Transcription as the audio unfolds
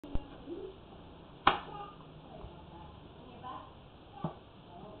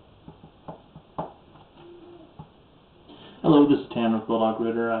Hello, this is Tanner with Bulldog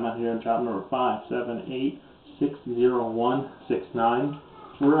Rooter. I'm out here on job number 578-60169.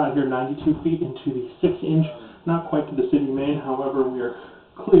 We're out here 92 feet into the 6-inch, not quite to the city main, however we are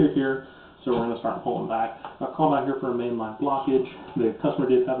clear here, so we're going to start pulling back. I called out here for a mainline blockage. The customer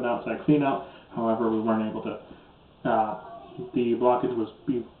did have an outside clean out, however we weren't able to, the blockage was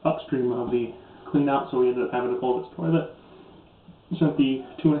upstream of the clean out, so we ended up having to pull this toilet. Sent the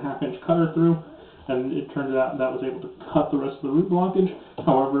 2.5-inch cutter through, and it turned out that was able to cut the rest of the root blockage.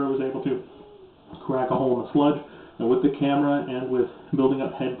 However, it was able to crack a hole in the sludge, and with the camera and with building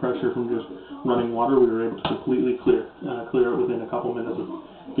up head pressure from just running water, we were able to completely clear it within a couple minutes of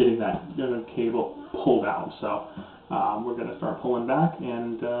getting that cable pulled out. So we're going to start pulling back,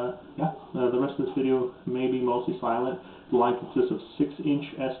 and the rest of this video may be mostly silent. The line consists of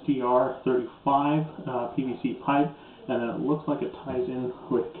 6-inch SDR 35 PVC pipe, and then it looks like it ties in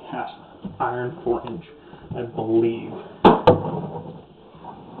with cast iron 4-inch, I believe.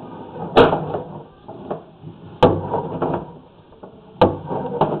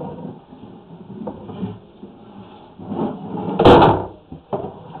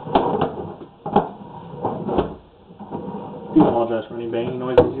 I do apologize for any banging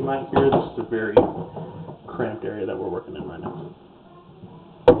noises you might hear. This is a very cramped area that we're working in right now.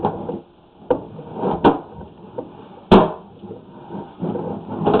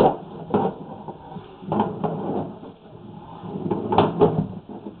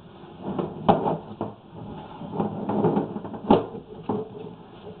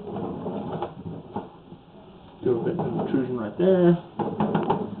 Do a bit of intrusion right there. It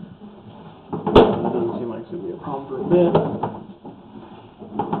doesn't seem like it's going to be a problem for a bit.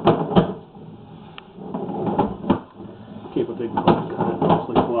 Cable did cut it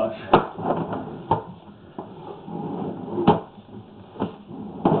mostly flush.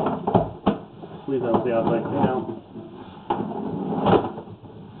 I believe that was the outside clean out.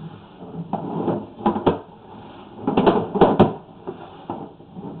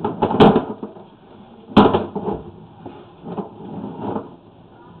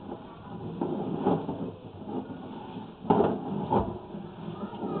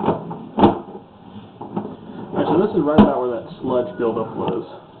 Alright, so this is right about where that sludge buildup was.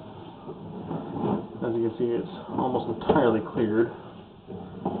 As you can see, it's almost entirely cleared.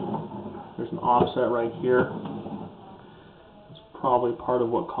 There's an offset right here. It's probably part of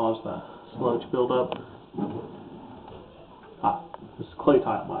what caused that sludge buildup. This is clay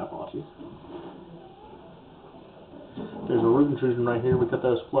tile, my apologies. There's a root intrusion right here. We cut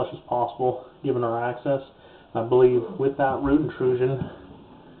that as flush as possible, given our access. I believe with that root intrusion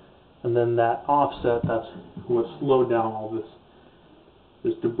and then that offset, that's what slowed down all this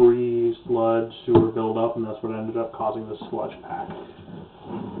debris, sludge, sewer buildup, and that's what ended up causing the sludge pack.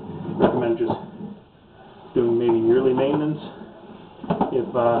 Recommend just doing maybe yearly maintenance. If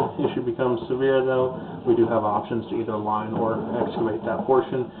issue becomes severe, though, we do have options to either line or excavate that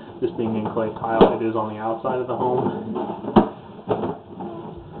portion. This being in clay tile, it is on the outside of the home.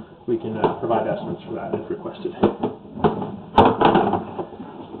 We can provide estimates for that if requested.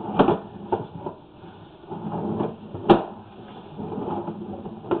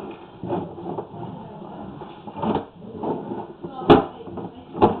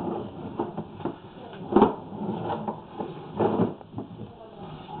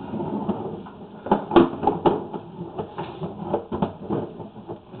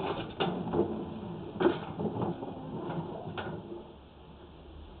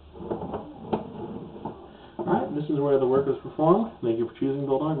 Alright, this is where the work is performed. Thank you for choosing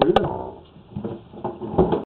Bulldog Rooter.